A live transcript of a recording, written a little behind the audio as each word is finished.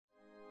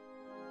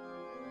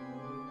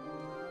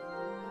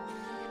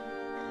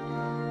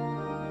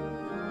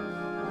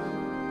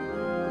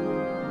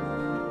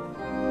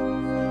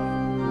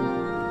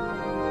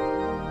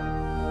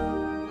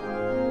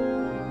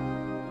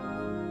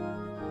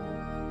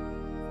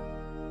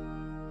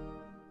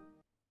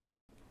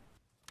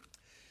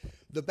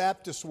The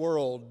Baptist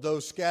world, though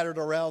scattered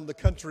around the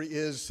country,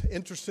 is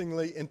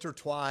interestingly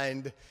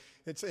intertwined.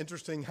 It's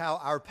interesting how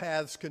our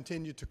paths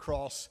continue to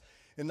cross.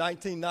 In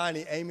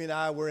 1990, Amy and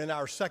I were in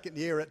our second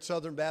year at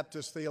Southern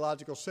Baptist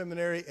Theological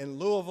Seminary in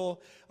Louisville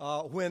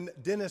when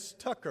Dennis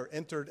Tucker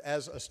entered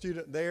as a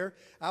student there.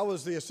 I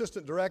was the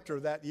assistant director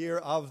that year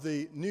of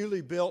the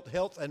newly built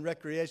Health and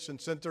Recreation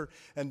Center,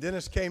 and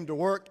Dennis came to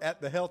work at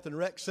the Health and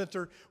Rec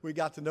Center. We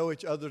got to know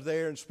each other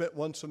there and spent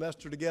one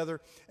semester together.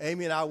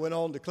 Amy and I went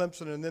on to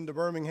Clemson and then to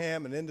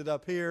Birmingham and ended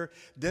up here.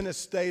 Dennis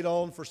stayed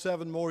on for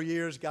 7 more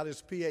years, got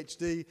his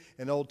PhD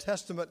in Old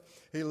Testament.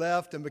 He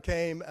left and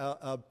became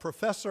a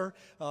professor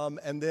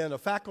and then a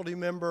faculty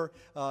member,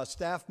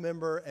 staff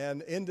member,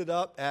 and ended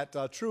up at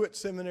Truett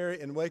Seminary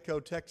in Waco,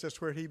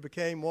 Texas, where he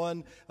became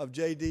one of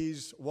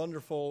J.D.'s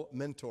wonderful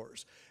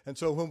mentors. And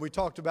so when we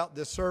talked about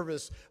this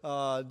service,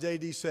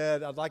 J.D.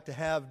 said, I'd like to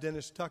have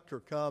Dennis Tucker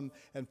come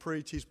and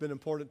preach. He's been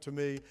important to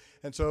me.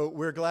 And so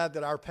we're glad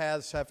that our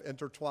paths have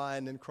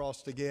intertwined and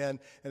crossed again,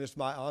 and it's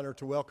my honor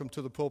to welcome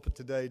to the pulpit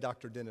today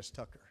Dr. Dennis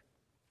Tucker.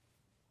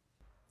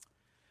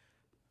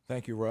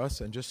 Thank you,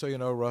 Russ. And just so you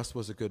know, Russ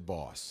was a good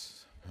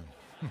boss.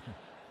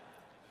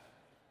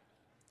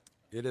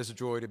 It is a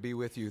joy to be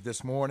with you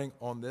this morning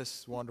on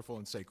this wonderful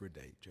and sacred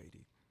day, J.D.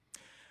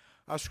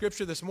 Our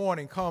scripture this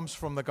morning comes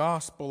from the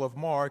Gospel of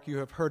Mark. You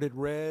have heard it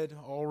read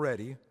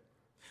already.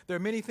 There are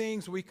many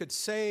things we could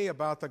say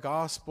about the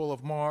Gospel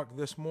of Mark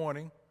this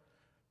morning.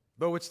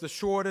 Though it's the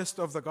shortest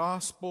of the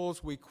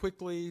Gospels, we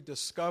quickly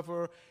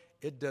discover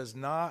it does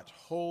not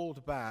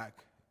hold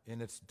back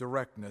in its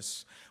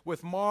directness.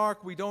 With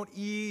Mark, we don't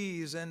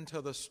ease into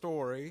the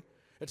story.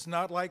 It's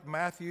not like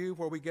Matthew,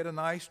 where we get a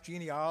nice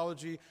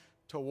genealogy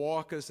to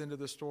walk us into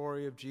the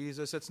story of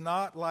Jesus. It's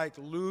not like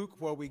Luke,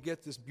 where we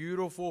get this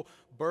beautiful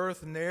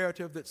birth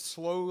narrative that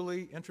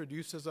slowly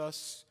introduces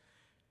us.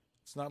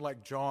 It's not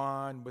like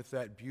John with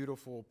that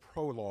beautiful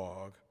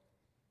prologue.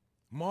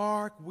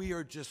 Mark, we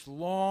are just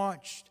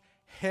launched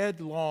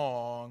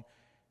headlong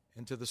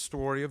into the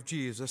story of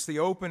Jesus. The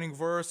opening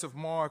verse of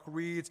Mark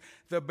reads,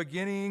 the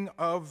beginning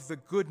of the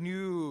good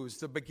news,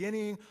 the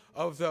beginning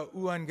of the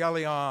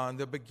euangelion,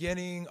 the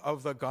beginning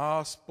of the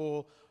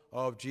gospel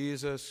of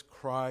Jesus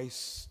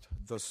Christ,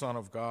 the Son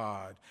of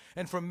God.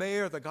 And from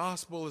there, the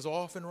gospel is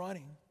off and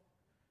running.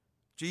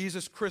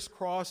 Jesus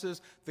crisscrosses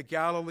the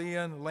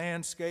Galilean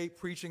landscape,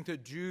 preaching to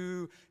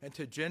Jew and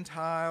to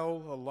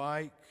Gentile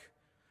alike,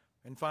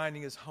 and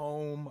finding his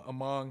home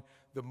among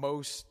the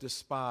most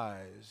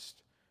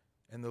despised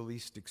and the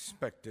least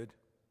expected.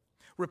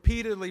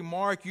 Repeatedly,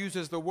 Mark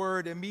uses the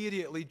word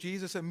immediately.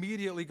 Jesus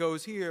immediately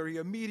goes here. He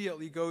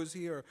immediately goes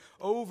here.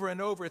 Over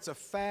and over, it's a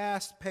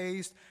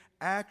fast-paced,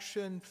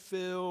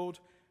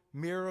 action-filled,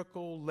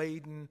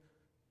 miracle-laden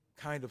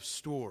kind of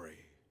story.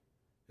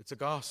 It's a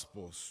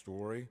gospel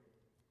story,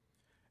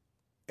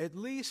 at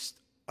least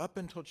up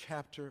until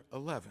chapter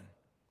 11.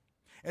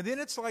 And then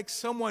it's like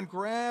someone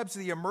grabs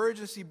the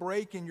emergency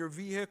brake in your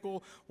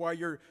vehicle while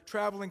you're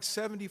traveling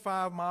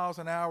 75 miles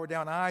an hour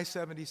down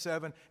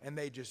I-77, and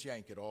they just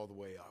yank it all the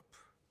way up.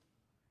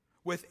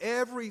 With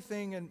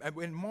everything,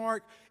 in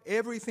Mark,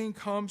 everything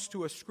comes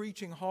to a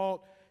screeching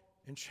halt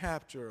in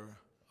chapter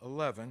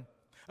 11.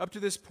 Up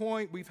to this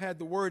point, we've had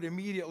the word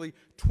immediately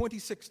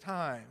 26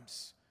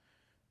 times,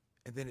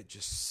 and then it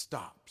just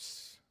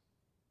stops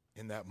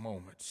in that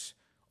moment,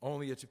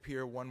 only to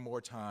appear one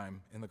more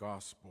time in the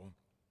gospel.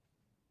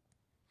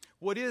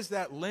 What is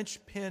that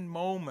linchpin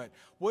moment?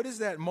 What is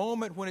that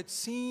moment when it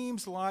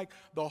seems like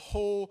the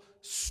whole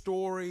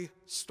story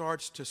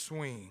starts to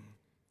swing?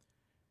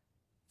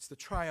 It's the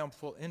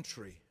triumphal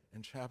entry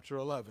in chapter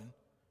 11.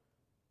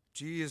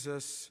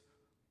 Jesus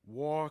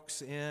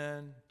walks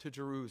into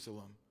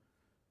Jerusalem.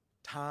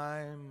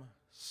 Time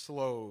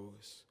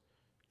slows.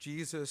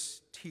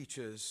 Jesus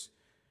teaches,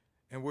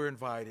 and we're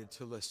invited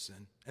to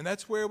listen. And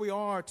that's where we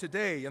are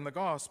today in the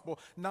gospel,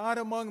 not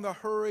among the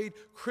hurried,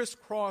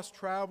 crisscross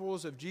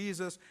travels of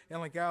Jesus in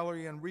the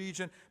Galilean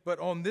region, but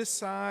on this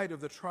side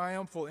of the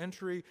triumphal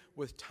entry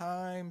with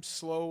time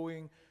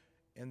slowing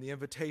and the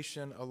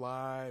invitation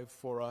alive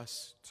for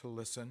us to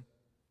listen.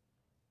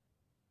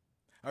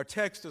 Our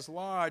text is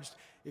lodged,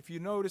 if you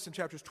notice in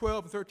chapters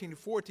 12 and 13 and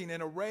 14,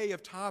 an array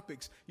of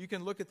topics. You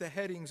can look at the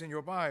headings in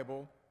your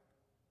Bible.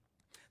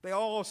 They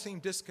all seem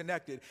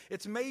disconnected.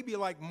 It's maybe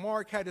like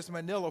Mark had his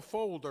manila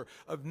folder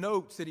of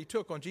notes that he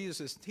took on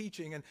Jesus'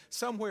 teaching, and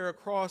somewhere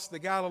across the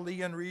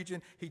Galilean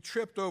region, he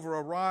tripped over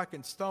a rock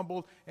and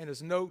stumbled, and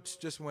his notes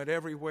just went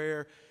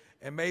everywhere.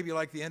 And maybe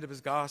like the end of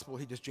his gospel,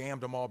 he just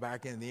jammed them all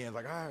back in the end.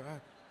 Like,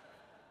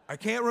 I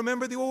can't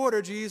remember the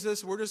order,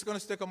 Jesus. We're just going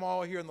to stick them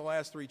all here in the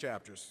last 3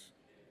 chapters.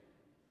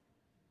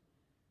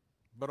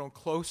 But on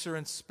closer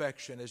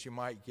inspection, as you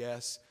might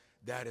guess,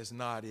 that is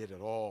not it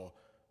at all.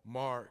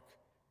 Mark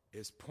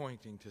is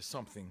pointing to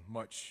something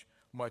much,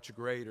 much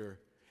greater.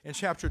 In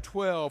chapter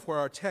 12, where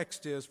our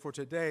text is for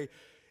today,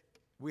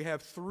 we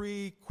have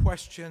 3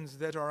 questions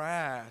that are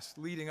asked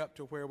leading up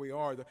to where we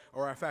are.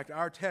 Or in fact,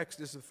 our text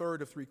is the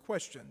third of 3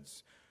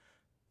 questions.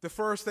 The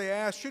first they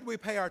ask, should we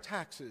pay our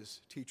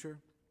taxes, teacher?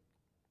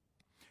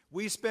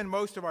 We spend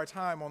most of our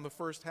time on the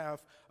first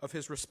half of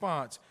his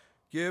response.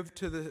 Give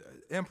to the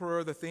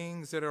emperor the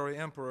things that are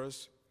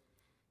emperor's.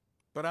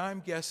 But I'm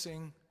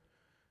guessing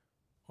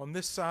on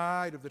this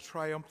side of the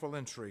triumphal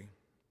entry,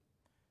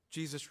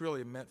 Jesus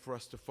really meant for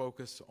us to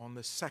focus on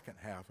the second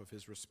half of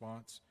his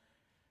response.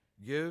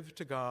 Give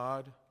to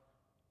God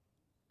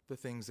the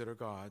things that are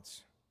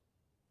God's.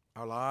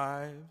 Our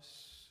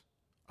lives,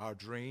 our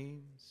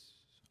dreams,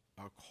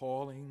 our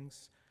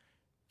callings,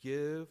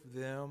 give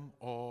them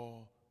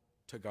all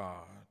to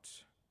God.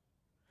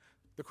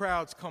 The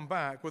crowds come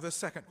back with a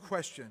second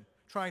question,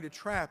 trying to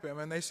trap him,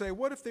 and they say,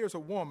 what if there's a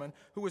woman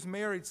who was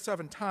married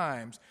 7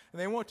 times, and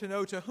they want to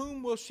know, to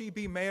whom will she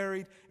be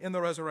married in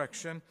the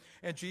resurrection?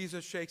 And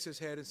Jesus shakes his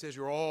head and says,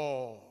 you're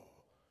all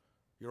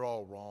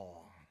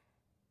wrong,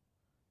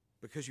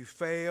 because you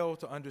fail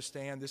to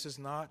understand this is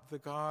not the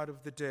God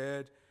of the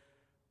dead,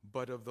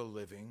 but of the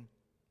living.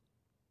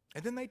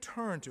 And then they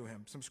turn to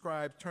him, some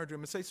scribes turn to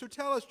him and say, so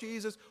tell us,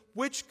 Jesus,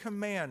 which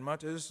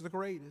commandment is the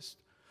greatest?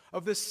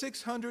 Of the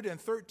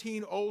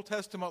 613 Old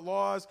Testament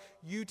laws,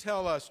 you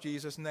tell us,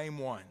 Jesus, name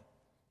one.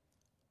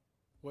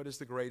 What is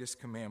the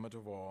greatest commandment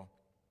of all?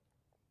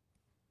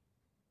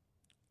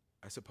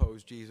 I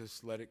suppose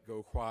Jesus let it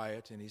go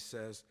quiet and he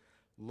says,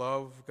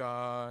 love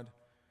God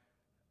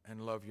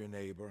and love your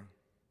neighbor.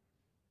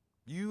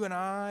 You and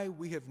I,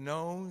 we have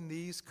known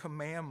these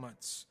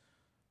commandments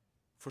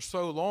for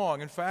so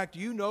long. In fact,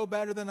 you know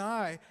better than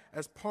I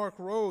as Park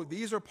Road.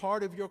 These are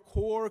part of your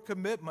core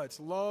commitments.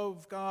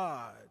 Love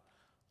God.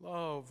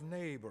 Love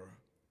neighbor.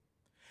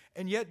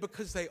 And yet,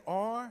 because they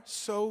are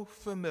so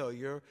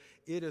familiar,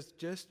 it is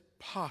just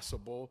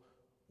possible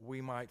we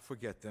might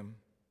forget them.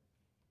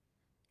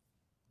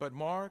 But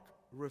Mark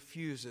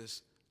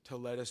refuses to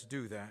let us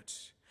do that.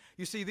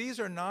 You see,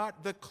 these are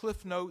not the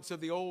cliff notes of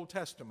the Old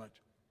Testament.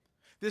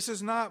 This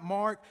is not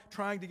Mark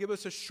trying to give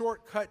us a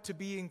shortcut to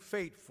being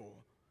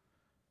faithful.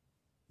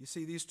 You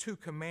see, these 2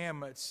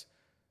 commandments,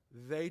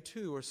 they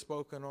too are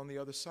spoken on the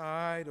other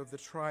side of the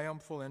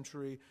triumphal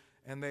entry,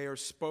 and they are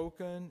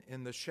spoken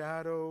in the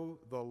shadow,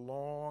 the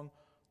long,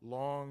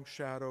 long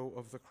shadow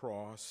of the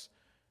cross,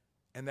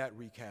 and that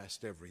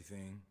recast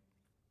everything.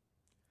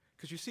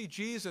 Because you see,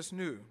 Jesus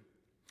knew.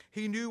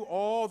 He knew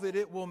all that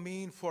it will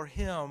mean for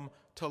him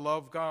to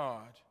love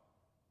God.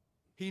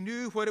 He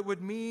knew what it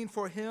would mean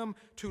for him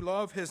to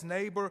love his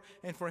neighbor,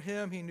 and for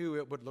him, he knew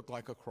it would look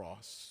like a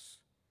cross.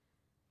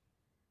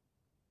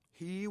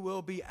 He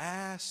will be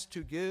asked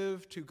to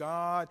give to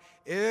God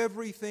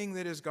everything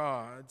that is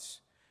God's.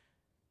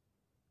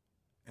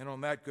 And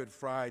on that Good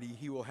Friday,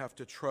 he will have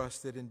to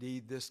trust that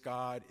indeed this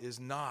God is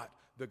not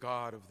the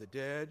God of the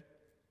dead,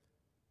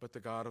 but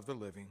the God of the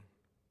living.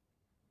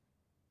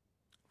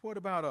 What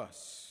about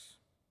us?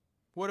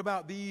 What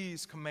about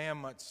these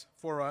commandments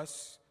for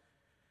us?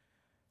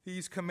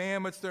 These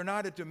commandments, they're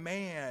not a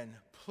demand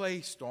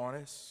placed on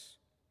us.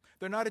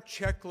 They're not a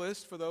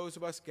checklist for those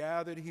of us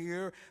gathered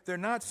here. They're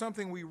not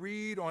something we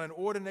read on an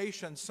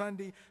Ordination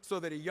Sunday so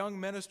that a young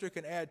minister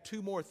can add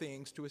 2 more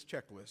things to his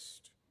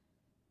checklist.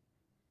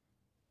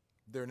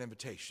 They're an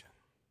invitation.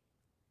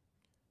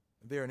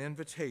 They're an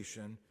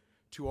invitation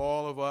to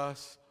all of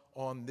us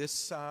on this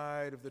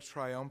side of the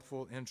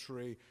triumphal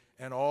entry,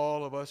 and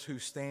all of us who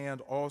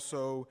stand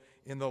also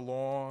in the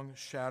long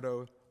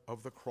shadow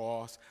of the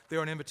cross.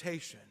 They're an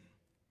invitation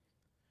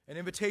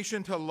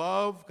to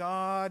love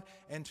God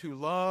and to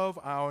love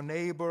our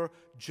neighbor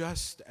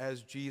just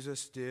as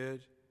Jesus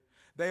did.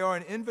 They are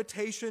an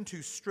invitation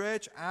to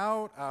stretch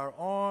out our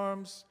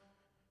arms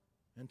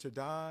and to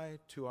die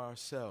to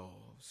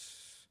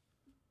ourselves.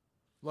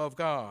 Love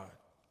God.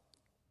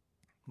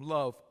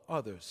 Love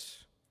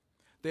others.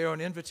 They are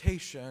an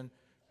invitation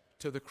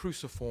to the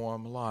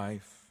cruciform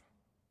life.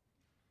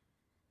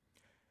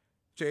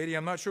 JD,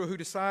 I'm not sure who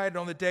decided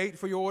on the date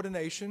for your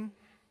ordination.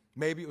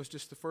 Maybe it was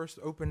just the first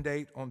open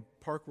date on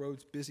Park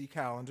Road's busy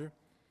calendar.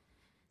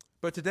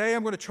 But today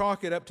I'm going to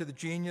chalk it up to the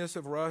genius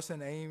of Russ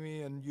and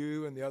Amy and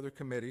you and the other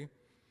committee,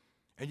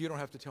 and you don't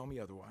have to tell me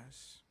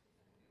otherwise.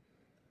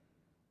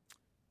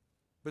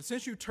 But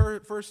since you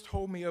first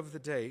told me of the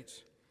date,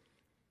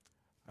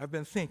 I've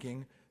been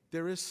thinking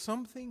there is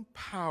something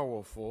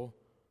powerful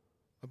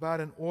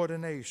about an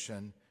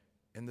ordination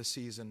in the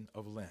season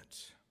of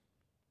Lent.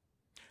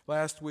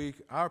 Last week,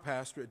 our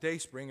pastor at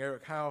Dayspring,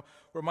 Eric Howe,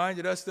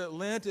 reminded us that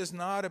Lent is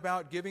not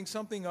about giving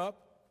something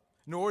up,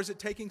 nor is it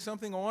taking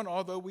something on,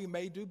 although we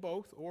may do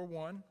both or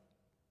one.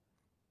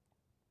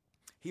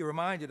 He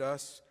reminded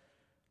us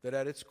that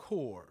at its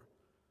core,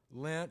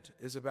 Lent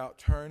is about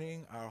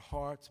turning our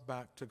hearts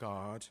back to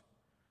God.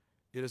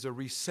 It is a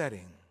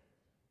resetting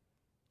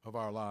of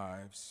our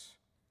lives.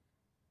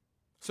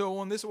 So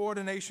on this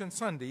Ordination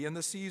Sunday, in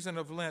the season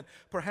of Lent,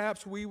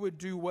 perhaps we would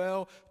do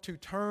well to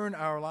turn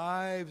our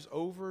lives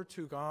over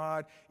to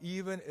God,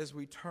 even as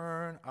we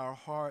turn our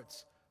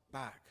hearts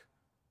back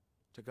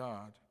to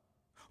God.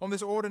 On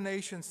this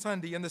Ordination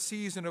Sunday, in the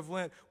season of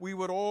Lent, we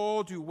would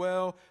all do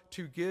well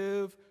to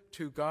give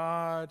to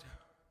God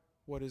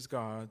what is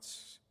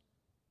God's.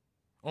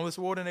 On this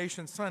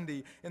Ordination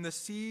Sunday, in the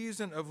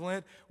season of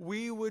Lent,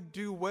 we would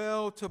do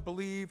well to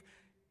believe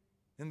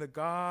in the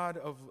God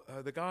of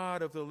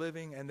the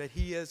living, and that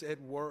he is at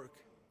work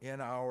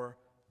in our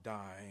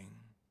dying.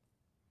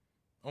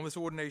 On this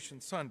Ordination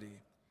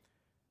Sunday,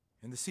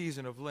 in the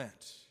season of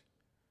Lent,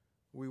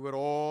 we would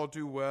all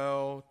do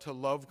well to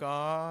love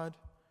God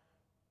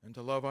and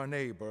to love our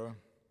neighbor,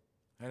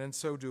 and in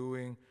so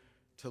doing,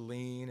 to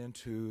lean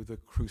into the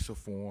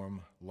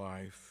cruciform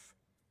life.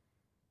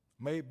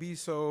 May it be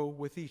so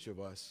with each of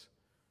us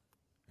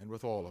and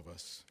with all of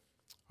us.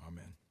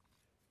 Amen.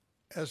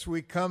 As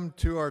we come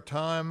to our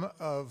time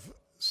of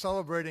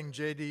celebrating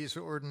JD's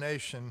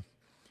ordination,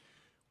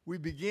 we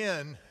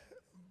begin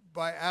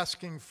by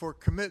asking for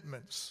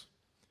commitments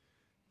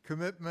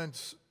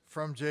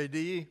from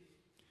JD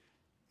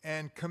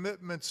and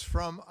commitments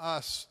from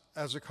us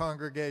as a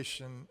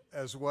congregation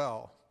as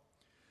well.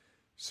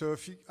 So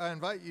I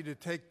invite you to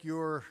take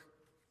your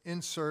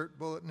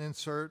bulletin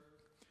insert,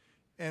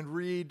 and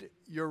read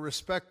your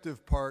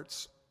respective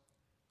parts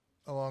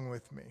along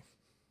with me.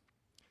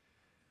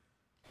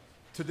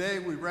 Today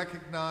we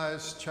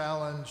recognize,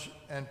 challenge,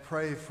 and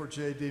pray for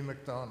J.D.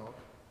 McDonald.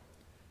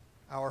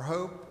 Our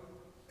hope,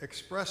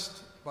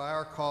 expressed by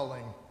our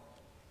calling,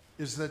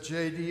 is that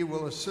J.D.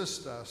 will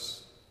assist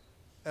us,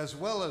 as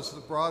well as the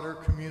broader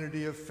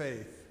community of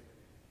faith,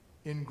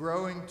 in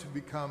growing to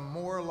become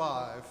more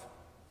alive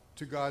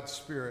to God's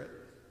Spirit.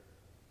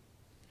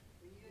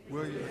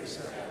 Will you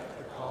accept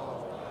the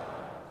call of God,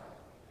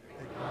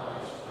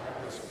 acknowledged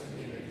by this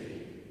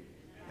community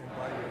and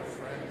by your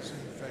friends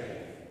in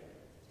faith,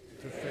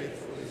 to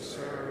faithfully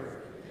serve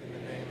in the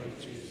name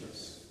of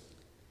Jesus?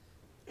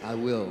 I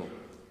will,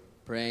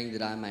 praying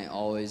that I may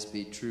always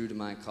be true to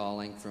my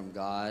calling from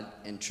God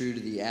and true to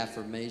the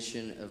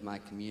affirmation of my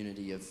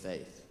community of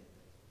faith.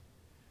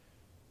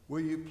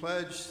 Will you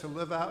pledge to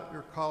live out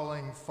your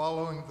calling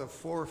following the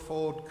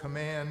fourfold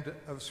command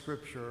of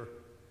Scripture,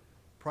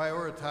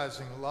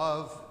 prioritizing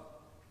love,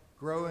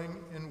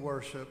 growing in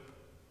worship,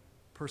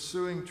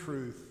 pursuing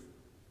truth,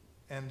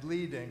 and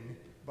leading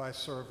by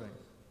serving?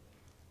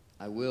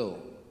 I will,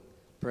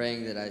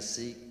 praying that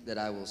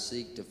I will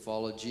seek to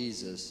follow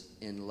Jesus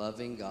in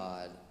loving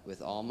God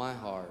with all my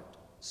heart,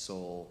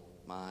 soul,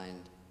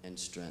 mind, and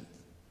strength.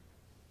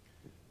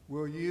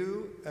 Will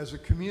you, as a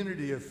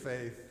community of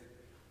faith,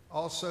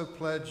 also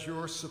pledge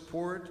your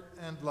support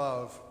and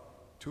love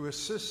to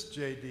assist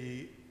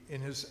J.D.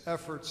 in his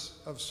efforts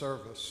of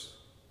service?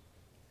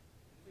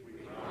 We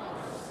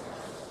promise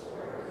our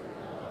support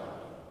and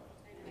love,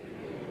 and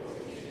we will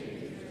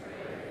continue to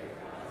pray for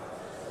God's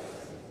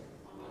blessing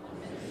on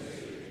the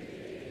ministry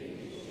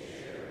J.D. will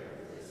share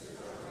with this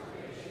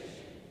congregation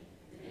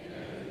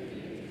and the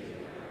community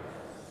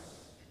around us.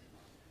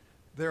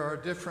 There are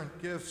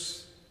different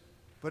gifts,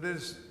 but it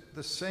is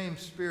the same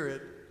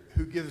Spirit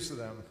who gives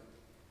them.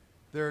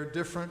 There are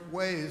different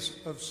ways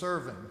of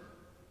serving,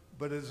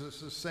 but it is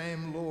the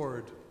same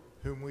Lord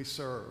whom we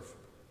serve.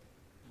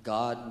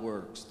 God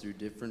works through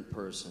different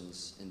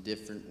persons in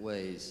different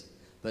ways,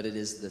 but it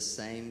is the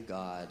same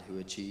God who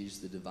achieves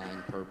the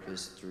divine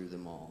purpose through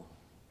them all.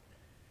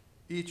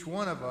 Each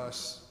one of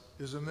us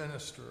is a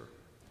minister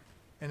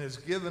and is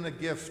given a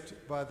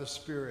gift by the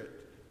Spirit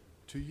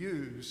to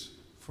use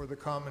for the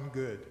common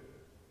good.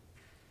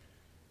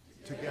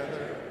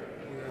 Together,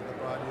 we are the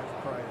body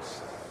of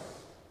Christ,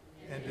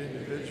 and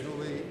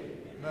individually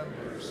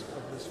members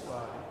of this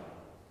body.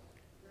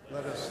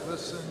 Let us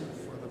listen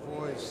for the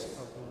voice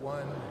of the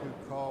one who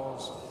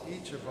calls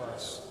each of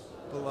us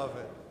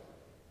beloved,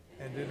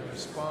 and in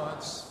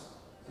response,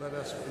 let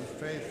us be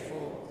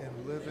faithful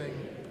in living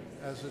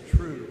as a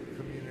true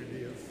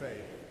community of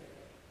faith.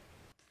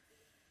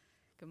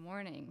 Good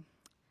morning.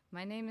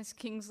 My name is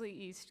Kingsley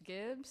East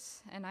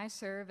Gibbs, and I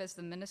serve as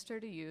the Minister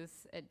to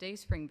Youth at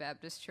Dayspring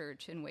Baptist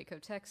Church in Waco,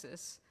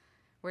 Texas,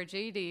 where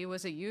JD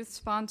was a youth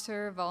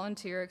sponsor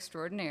volunteer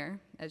extraordinaire,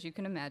 as you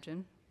can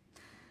imagine.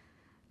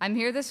 I'm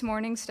here this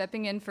morning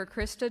stepping in for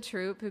Krista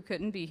Troop, who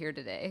couldn't be here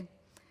today.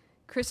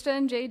 Krista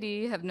and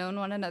JD have known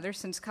one another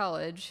since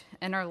college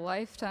and are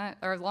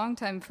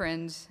longtime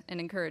friends and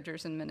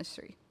encouragers in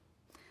ministry.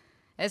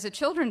 As a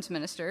children's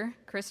minister,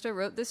 Krista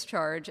wrote this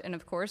charge and,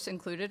 of course,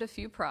 included a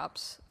few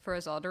props for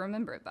us all to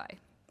remember it by.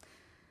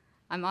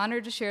 I'm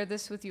honored to share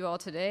this with you all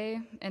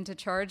today and to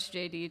charge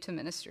JD to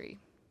ministry.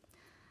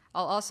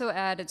 I'll also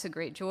add it's a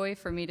great joy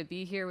for me to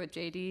be here with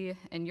JD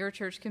and your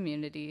church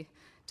community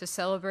to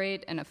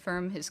celebrate and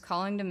affirm his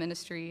calling to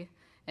ministry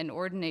and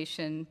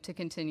ordination to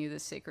continue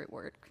this sacred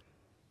work.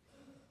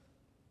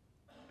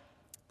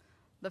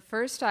 The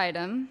first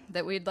item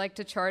that we'd like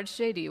to charge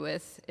JD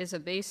with is a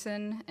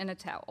basin and a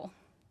towel.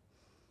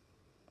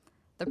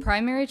 The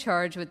primary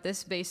charge with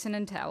this basin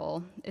and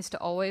towel is to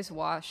always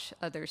wash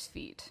others'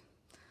 feet.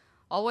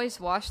 Always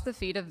wash the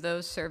feet of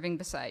those serving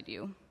beside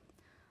you.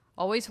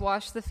 Always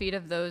wash the feet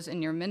of those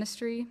in your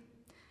ministry,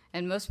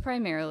 and most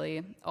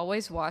primarily,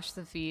 always wash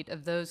the feet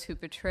of those who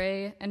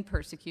betray and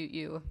persecute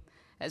you,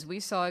 as we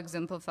saw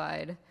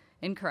exemplified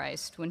in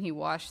Christ when he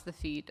washed the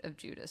feet of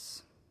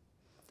Judas.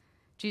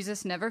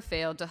 Jesus never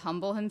failed to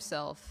humble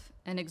himself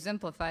and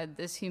exemplified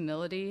this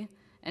humility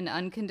and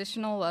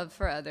unconditional love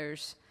for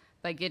others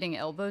by getting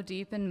elbow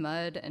deep in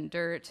mud and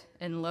dirt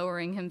and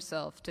lowering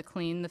himself to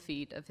clean the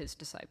feet of his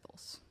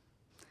disciples.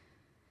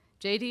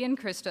 JD and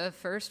Krista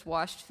first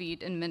washed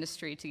feet in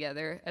ministry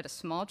together at a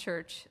small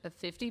church of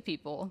 50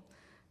 people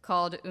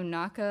called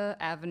Unaka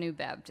Avenue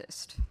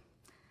Baptist.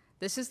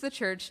 This is the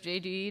church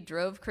JD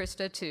drove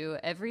Krista to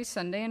every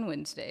Sunday and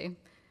Wednesday,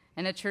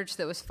 and a church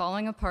that was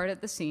falling apart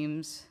at the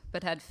seams,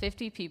 but had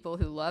 50 people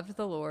who loved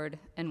the Lord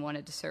and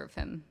wanted to serve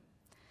him.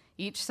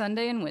 Each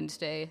Sunday and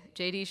Wednesday,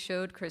 JD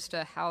showed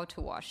Krista how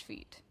to wash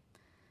feet.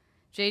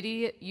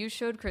 JD, you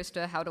showed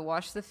Krista how to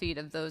wash the feet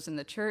of those in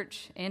the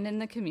church and in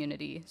the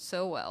community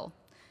so well.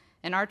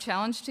 And our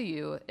challenge to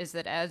you is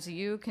that as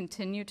you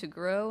continue to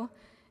grow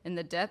in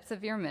the depth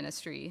of your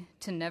ministry,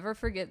 to never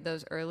forget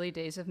those early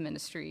days of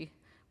ministry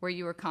where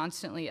you were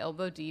constantly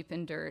elbow deep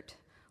in dirt,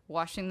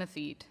 washing the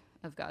feet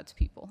of God's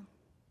people.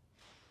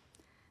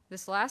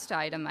 This last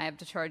item I have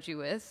to charge you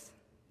with,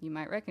 you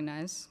might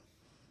recognize,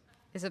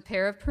 is a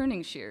pair of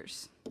pruning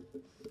shears.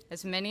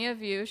 As many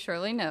of you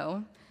surely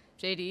know,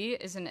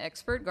 JD is an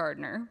expert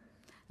gardener,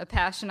 a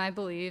passion I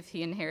believe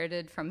he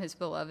inherited from his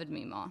beloved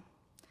Meemaw.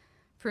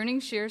 Pruning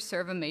shears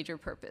serve a major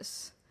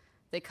purpose.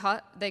 They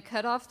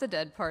cut off the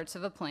dead parts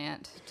of a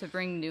plant to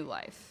bring new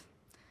life.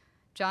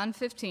 John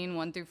 15,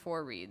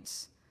 1-4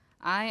 reads,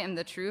 "I am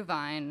the true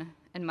vine,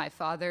 and my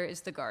Father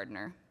is the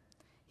gardener.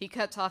 He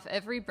cuts off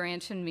every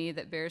branch in me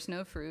that bears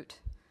no fruit,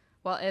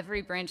 while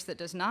every branch that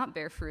does not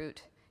bear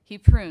fruit, he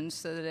prunes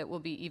so that it will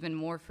be even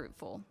more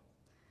fruitful.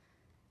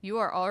 You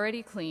are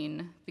already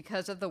clean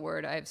because of the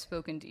word I have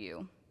spoken to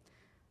you.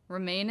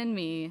 Remain in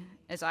me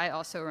as I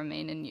also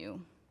remain in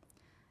you.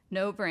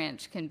 No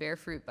branch can bear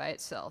fruit by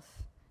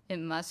itself. It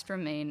must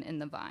remain in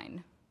the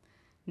vine.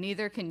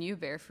 Neither can you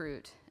bear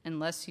fruit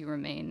unless you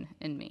remain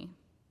in me."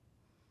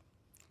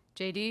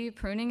 JD,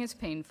 pruning is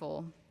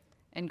painful,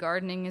 and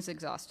gardening is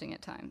exhausting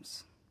at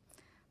times.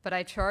 But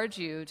I charge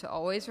you to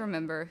always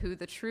remember who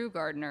the true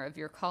gardener of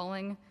your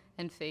calling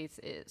and faith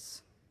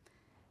is.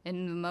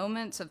 In the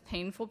moments of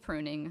painful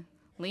pruning,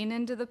 lean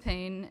into the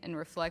pain and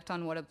reflect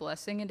on what a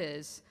blessing it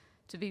is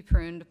to be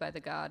pruned by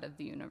the God of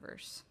the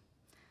universe.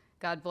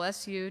 God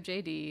bless you,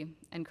 JD,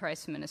 and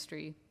Christ's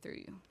ministry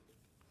through you.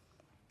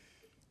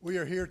 We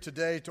are here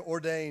today to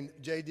ordain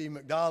J.D.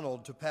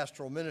 McDonald to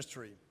pastoral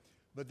ministry,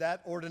 but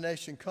that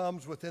ordination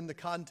comes within the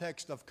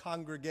context of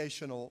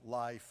congregational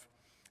life.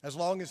 As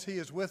long as he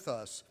is with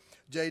us,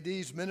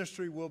 J.D.'s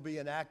ministry will be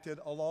enacted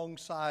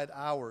alongside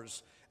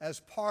ours,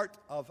 as part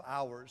of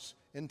ours,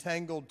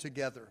 entangled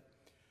together.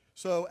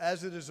 So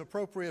as it is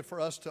appropriate for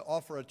us to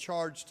offer a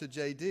charge to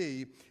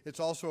J.D., it's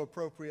also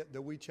appropriate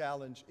that we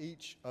challenge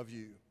each of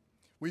you.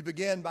 We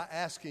begin by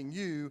asking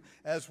you,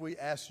 as we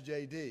ask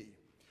J.D.,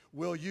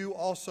 will you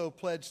also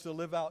pledge to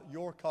live out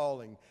your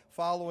calling,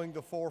 following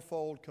the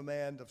fourfold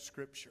command of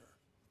Scripture?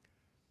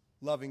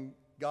 Loving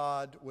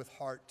God with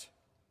heart.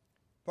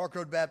 Park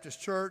Road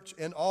Baptist Church,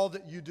 in all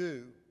that you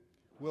do,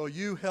 will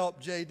you help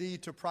J.D.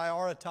 to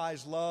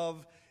prioritize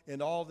love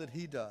in all that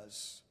he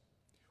does?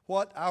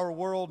 What our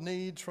world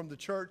needs from the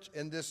church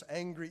in this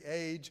angry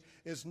age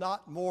is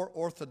not more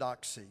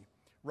orthodoxy,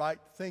 right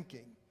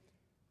thinking.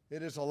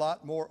 It is a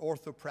lot more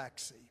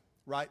orthopraxy,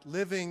 right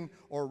living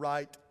or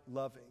right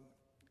loving.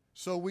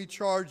 So we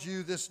charge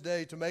you this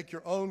day to make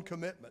your own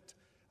commitment,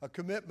 a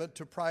commitment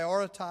to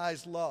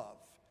prioritize love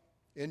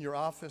in your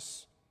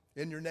office,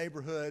 in your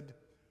neighborhood,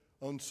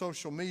 on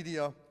social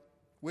media,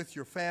 with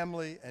your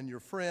family and your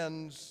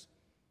friends.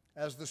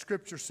 As the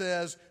Scripture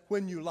says,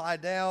 when you lie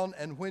down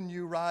and when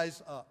you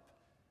rise up,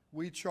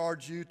 we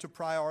charge you to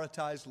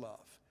prioritize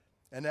love.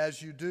 And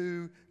as you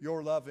do,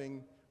 your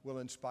loving will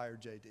inspire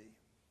J.D.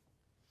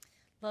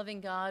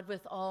 Loving God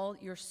with all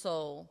your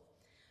soul.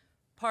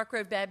 Park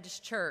Road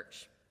Baptist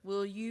Church,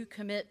 will you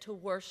commit to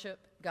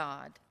worship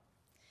God?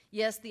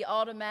 Yes, the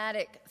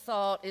automatic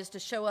thought is to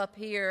show up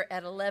here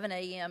at 11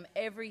 a.m.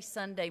 every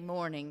Sunday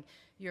morning.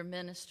 Your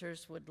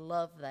ministers would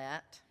love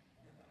that.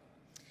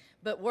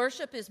 But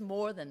worship is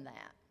more than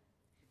that.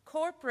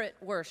 Corporate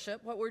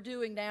worship, what we're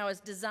doing now, is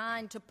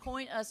designed to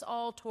point us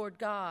all toward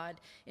God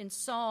in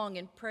song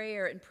and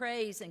prayer and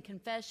praise and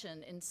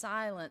confession, in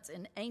silence,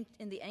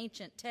 in the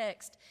ancient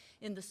text,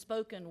 in the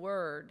spoken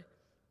word.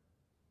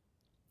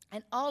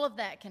 And all of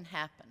that can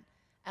happen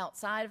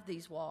outside of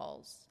these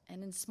walls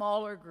and in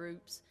smaller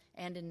groups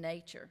and in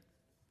nature.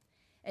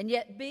 And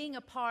yet being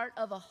a part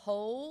of a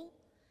whole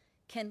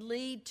can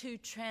lead to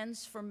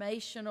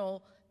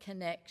transformational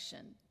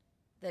connection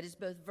that is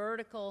both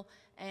vertical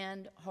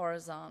and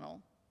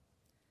horizontal.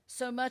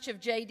 So much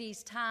of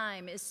JD's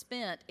time is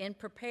spent in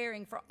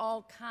preparing for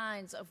all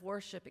kinds of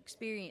worship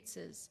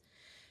experiences.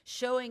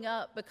 Showing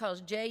up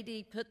because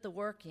JD put the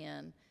work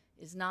in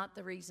is not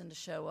the reason to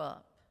show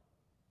up.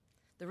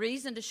 The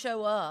reason to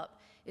show up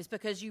is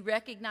because you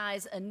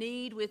recognize a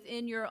need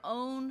within your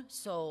own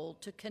soul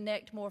to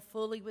connect more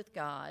fully with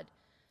God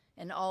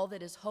and all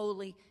that is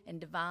holy and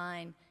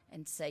divine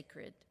and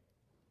sacred.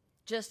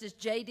 Just as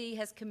J.D.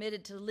 has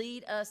committed to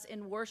lead us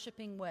in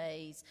worshiping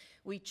ways,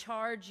 we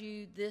charge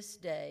you this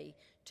day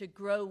to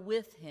grow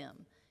with him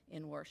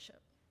in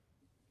worship.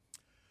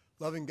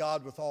 Loving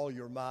God with all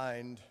your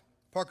mind.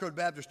 Park Road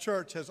Baptist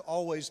Church has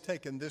always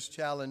taken this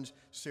challenge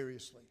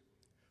seriously.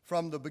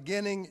 From the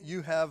beginning,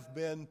 you have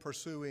been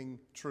pursuing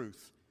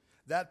truth.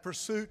 That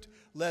pursuit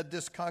led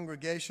this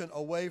congregation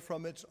away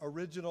from its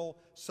original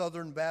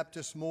Southern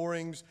Baptist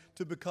moorings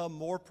to become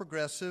more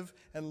progressive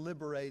and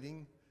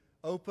liberating,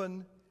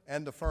 open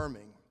and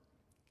affirming.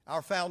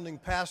 Our founding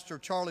pastor,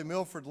 Charlie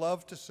Milford,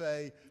 loved to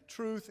say,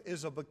 truth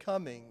is a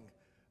becoming,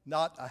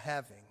 not a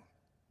having.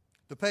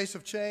 The pace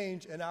of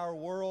change in our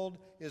world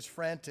is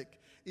frantic,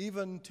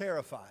 even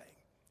terrifying.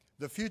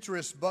 The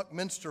futurist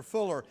Buckminster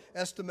Fuller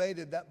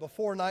estimated that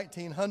before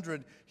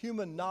 1900,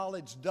 human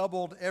knowledge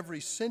doubled every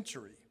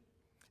century.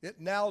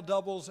 It now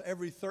doubles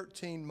every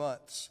 13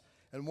 months.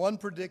 And one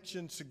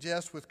prediction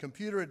suggests with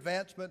computer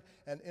advancement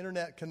and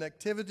internet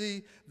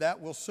connectivity, that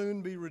will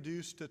soon be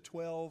reduced to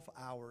 12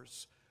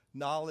 hours.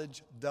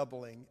 Knowledge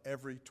doubling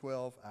every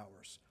 12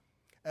 hours.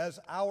 As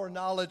our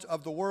knowledge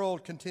of the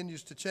world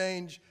continues to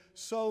change,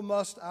 so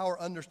must our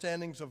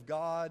understandings of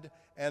God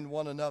and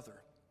one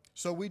another.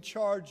 So we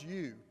charge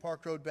you,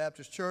 Park Road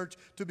Baptist Church,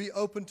 to be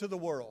open to the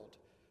world,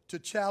 to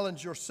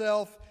challenge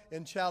yourself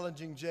in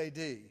challenging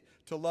JD,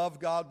 to love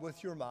God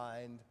with your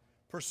mind,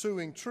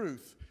 pursuing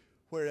truth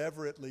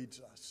wherever it leads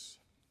us.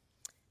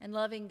 And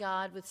loving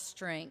God with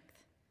strength.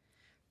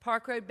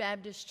 Park Road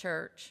Baptist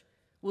Church,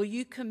 will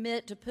you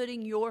commit to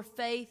putting your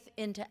faith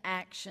into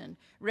action,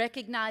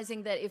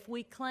 recognizing that if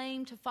we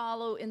claim to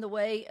follow in the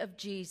way of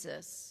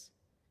Jesus,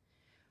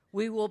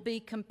 we will be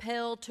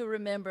compelled to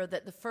remember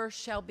that the first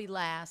shall be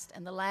last,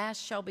 and the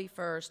last shall be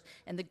first,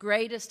 and the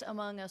greatest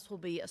among us will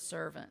be a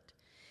servant.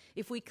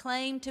 If we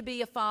claim to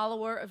be a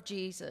follower of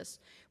Jesus,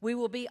 we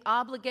will be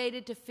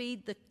obligated to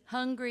feed the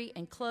hungry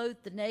and clothe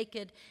the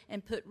naked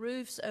and put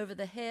roofs over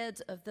the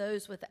heads of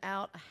those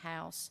without a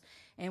house,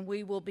 and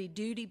we will be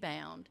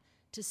duty-bound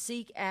to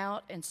seek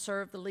out and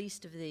serve the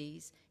least of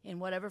these in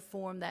whatever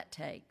form that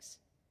takes.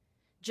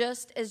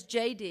 Just as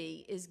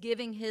J.D. is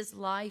giving his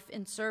life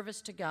in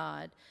service to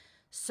God,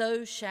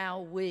 so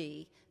shall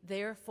we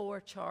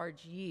therefore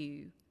charge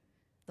you,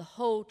 the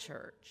whole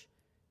church,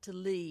 to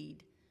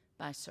lead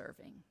by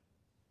serving.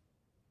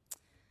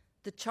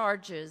 The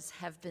charges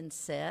have been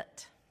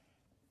set,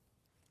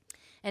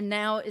 and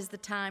now is the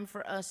time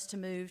for us to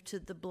move to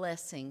the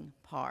blessing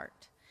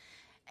part.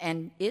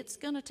 And it's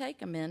going to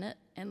take a minute,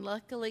 and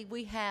luckily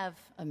we have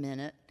a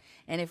minute.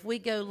 And if we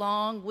go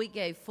long, we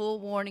gave full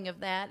warning of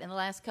that in the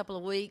last couple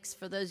of weeks.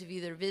 For those of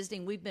you that are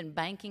visiting, we've been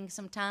banking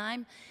some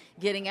time,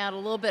 getting out a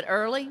little bit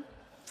early.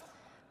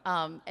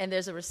 And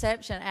there's a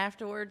reception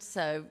afterwards,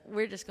 so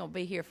we're just going to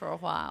be here for a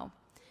while.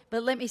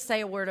 But let me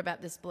say a word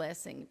about this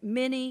blessing.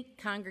 Many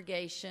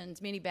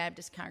congregations, many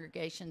Baptist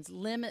congregations,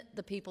 limit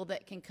the people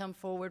that can come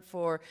forward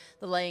for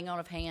the laying on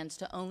of hands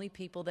to only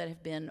people that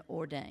have been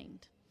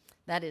ordained.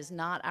 That is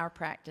not our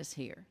practice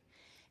here.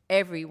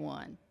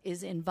 Everyone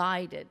is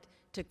invited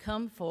to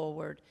come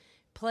forward,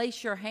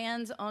 place your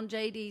hands on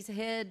JD's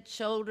head,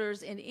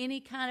 shoulders, in any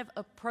kind of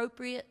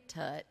appropriate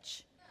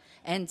touch,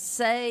 and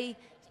say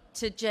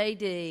to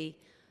JD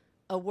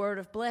a word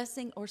of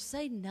blessing, or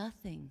say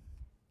nothing,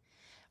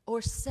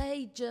 or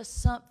say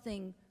just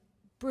something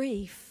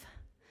brief.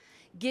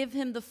 Give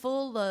him the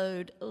full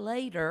load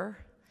later,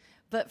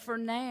 but for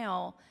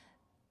now,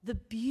 the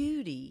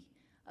beauty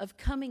of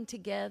coming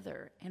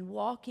together and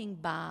walking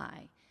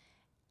by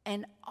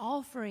and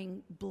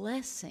offering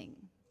blessing,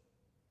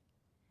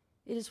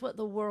 it is what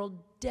the world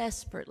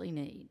desperately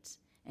needs.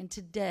 And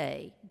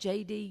today,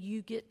 JD,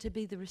 you get to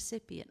be the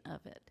recipient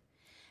of it.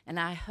 And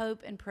I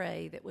hope and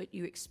pray that what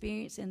you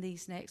experience in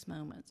these next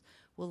moments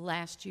will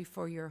last you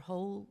for your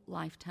whole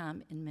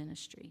lifetime in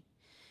ministry.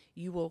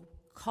 You will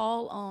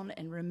call on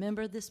and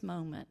remember this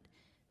moment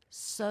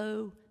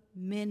so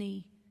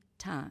many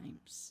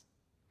times.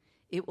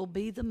 It will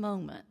be the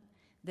moment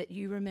that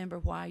you remember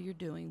why you're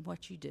doing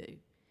what you do.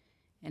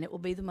 And it will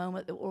be the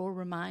moment that will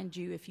remind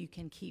you if you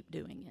can keep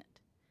doing it.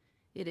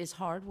 It is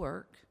hard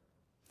work.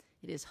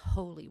 It is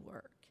holy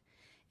work.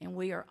 And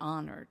we are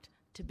honored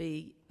to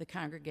be the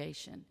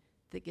congregation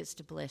that gets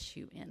to bless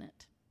you in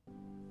it.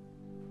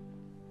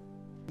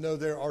 I know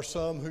there are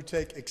some who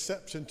take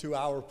exception to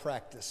our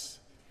practice,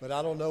 but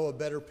I don't know a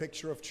better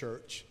picture of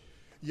church.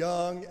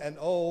 Young and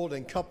old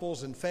and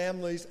couples and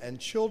families and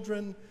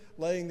children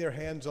laying their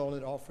hands on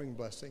it, offering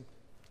blessing.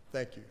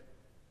 Thank you.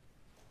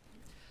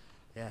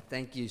 Yeah,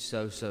 thank you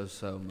so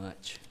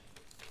much.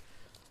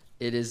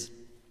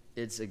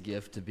 It's a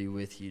gift to be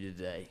with you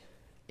today.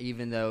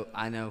 Even though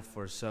I know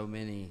for so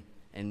many,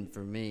 and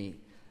for me,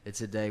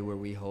 it's a day where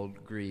we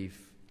hold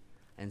grief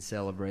and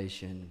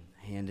celebration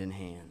hand in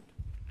hand.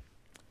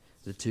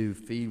 The two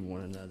feed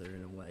one another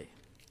in a way.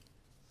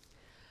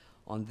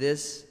 On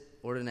this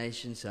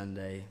Ordination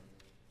Sunday,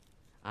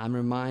 I'm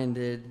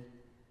reminded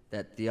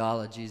that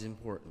theology is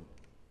important,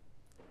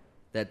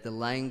 that the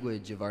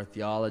language of our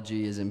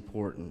theology is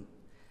important.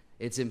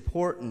 It's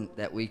important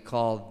that we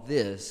call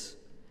this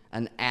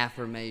an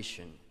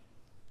affirmation.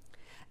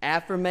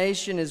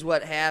 Affirmation is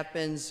what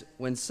happens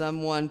when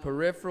someone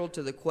peripheral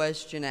to the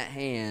question at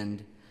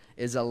hand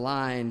is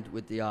aligned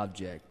with the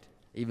object,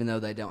 even though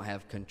they don't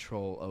have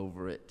control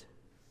over it.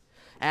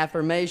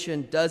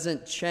 Affirmation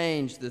doesn't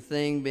change the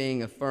thing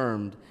being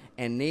affirmed,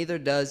 and neither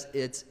does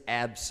its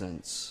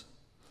absence.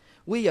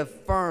 We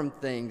affirm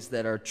things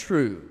that are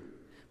true,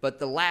 but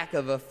the lack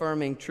of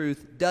affirming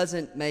truth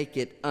doesn't make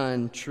it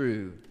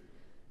untrue.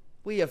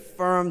 We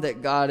affirm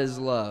that God is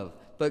love,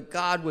 but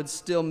God would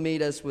still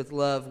meet us with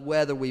love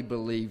whether we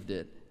believed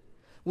it.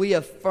 We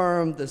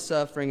affirm the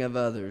suffering of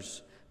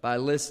others by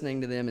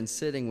listening to them and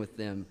sitting with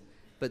them,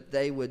 but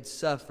they would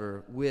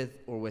suffer with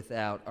or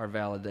without our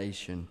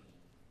validation.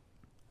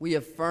 We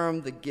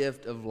affirm the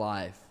gift of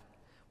life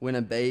when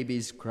a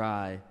baby's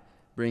cry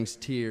brings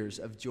tears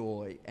of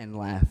joy and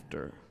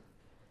laughter.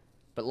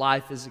 But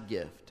life is a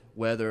gift,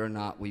 whether or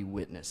not we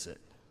witness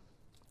it.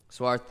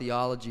 So our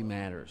theology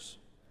matters.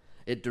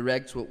 It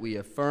directs what we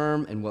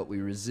affirm and what we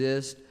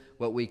resist,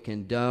 what we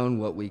condone,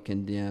 what we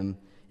condemn.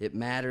 It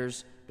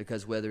matters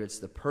because whether it's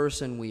the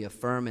person we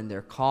affirm in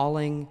their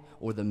calling,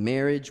 or the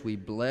marriage we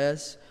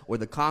bless, or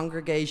the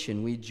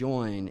congregation we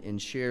join in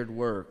shared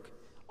work,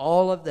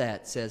 all of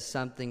that says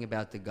something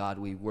about the God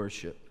we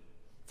worship,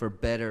 for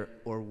better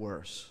or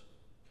worse.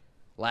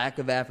 Lack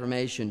of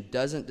affirmation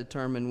doesn't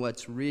determine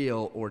what's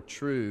real or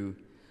true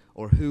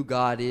or who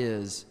God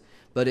is,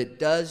 but it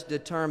does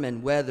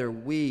determine whether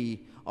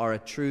we are a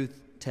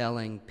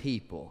truth-telling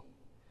people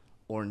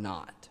or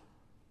not.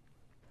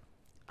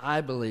 I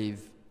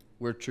believe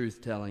we're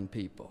truth-telling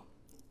people,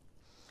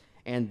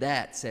 and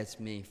that sets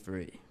me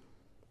free.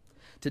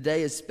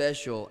 Today is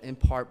special in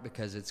part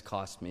because it's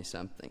cost me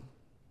something.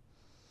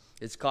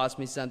 It's cost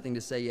me something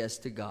to say yes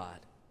to God,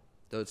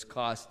 though it's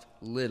cost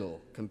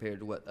little compared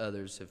to what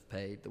others have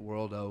paid the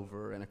world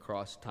over and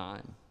across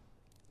time.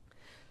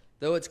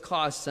 Though it's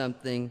cost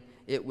something,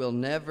 it will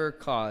never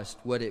cost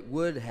what it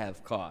would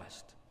have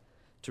cost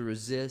to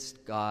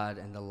resist God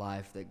and the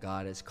life that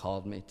God has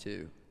called me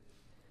to.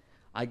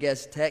 I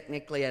guess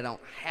technically I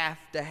don't have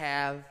to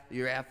have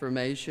your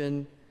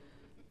affirmation,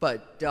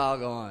 but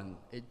doggone,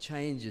 it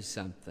changes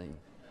something.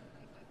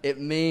 It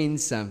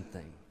means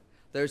something.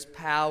 There's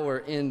power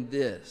in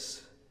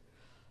this.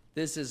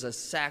 This is a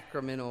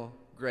sacramental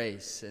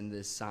grace in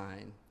this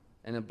sign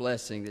and a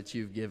blessing that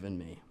you've given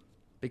me,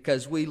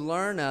 because we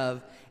learn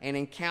of and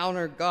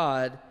encounter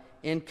God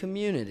in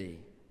community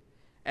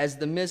as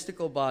the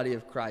mystical body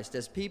of Christ,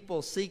 as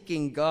people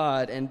seeking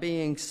God and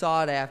being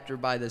sought after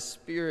by the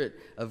Spirit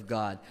of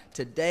God.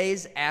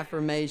 Today's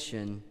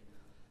affirmation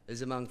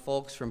is among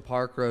folks from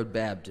Park Road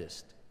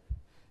Baptist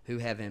who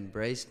have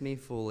embraced me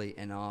fully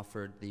and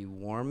offered the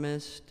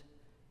warmest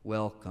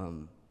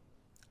welcome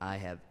I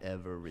have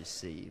ever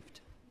received.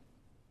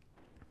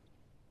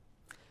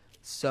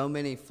 So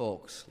many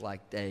folks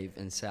like Dave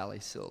and Sally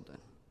Silden.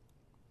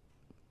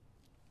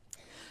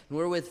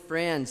 We're with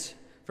friends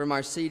from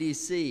our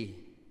CDC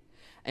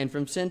and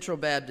from Central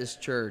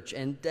Baptist Church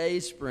and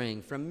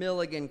Dayspring, from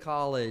Milligan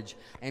College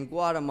and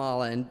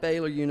Guatemala and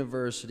Baylor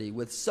University,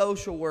 with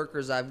social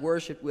workers I've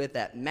worshiped with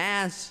at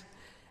Mass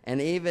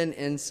and even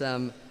in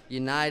some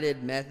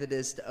United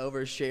Methodist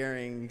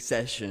oversharing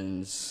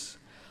sessions,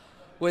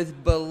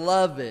 with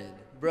beloved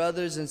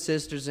brothers and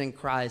sisters in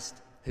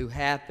Christ who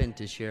happen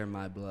to share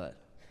my blood,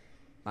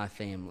 my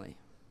family.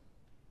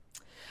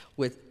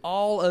 With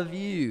all of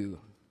you,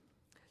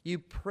 you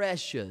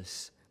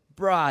precious,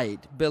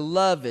 bright,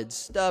 beloved,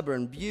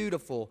 stubborn,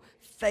 beautiful,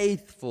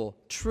 faithful,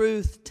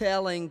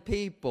 truth-telling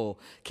people,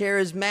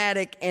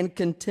 charismatic and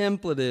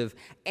contemplative,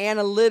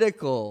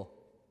 analytical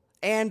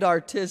and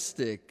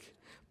artistic,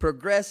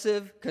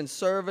 progressive,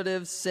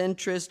 conservative,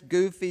 centrist,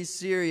 goofy,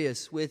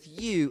 serious. With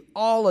you,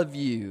 all of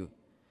you,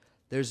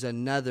 there's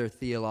another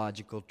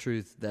theological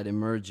truth that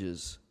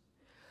emerges,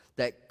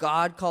 that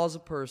God calls a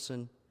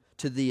person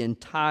to the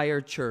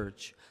entire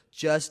church,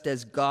 just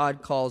as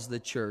God calls the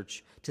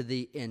church to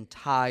the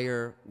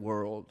entire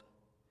world.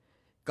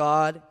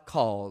 God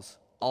calls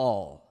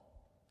all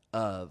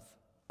of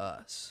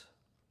us.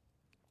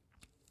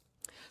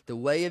 The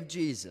way of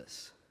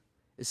Jesus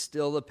is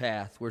still the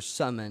path we're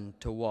summoned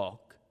to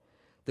walk.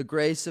 The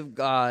grace of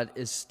God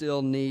is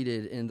still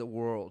needed in the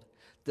world.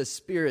 The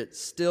Spirit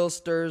still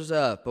stirs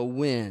up a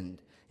wind,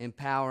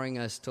 empowering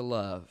us to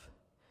love.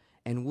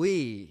 And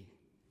we,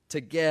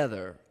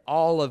 together,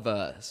 all of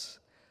us,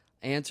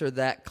 answer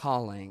that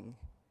calling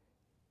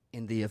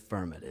in the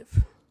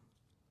affirmative.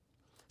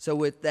 So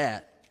with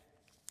that,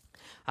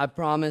 I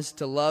promise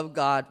to love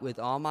God with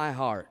all my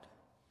heart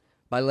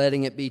by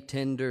letting it be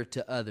tender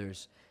to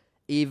others,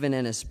 even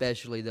and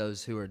especially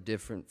those who are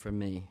different from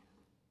me.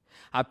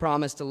 I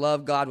promise to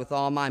love God with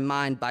all my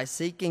mind by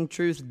seeking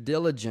truth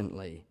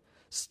diligently,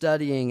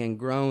 studying and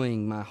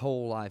growing my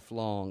whole life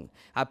long.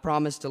 I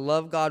promise to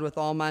love God with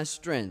all my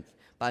strength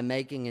by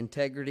making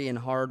integrity and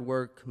hard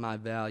work my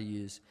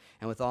values,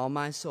 and with all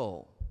my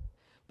soul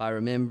by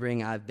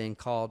remembering I've been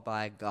called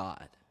by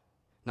God,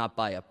 not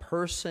by a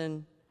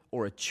person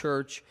or a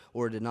church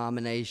or a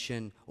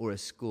denomination or a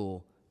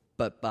school,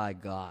 but by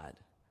God.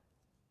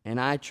 And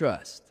I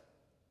trust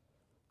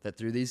that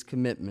through these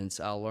commitments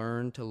I'll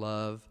learn to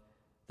love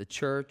the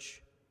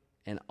church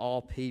and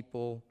all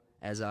people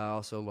as I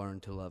also learn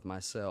to love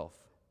myself.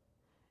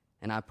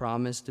 And I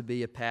promise to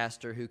be a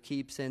pastor who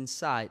keeps in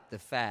sight the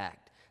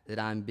fact that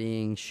I'm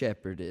being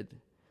shepherded.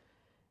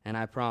 And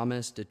I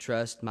promise to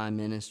trust my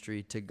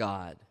ministry to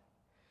God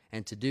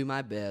and to do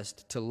my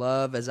best to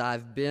love as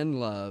I've been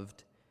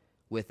loved,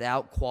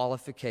 without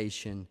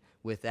qualification,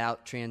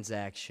 without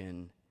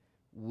transaction,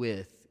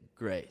 with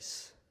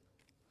grace.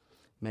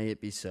 May it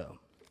be so.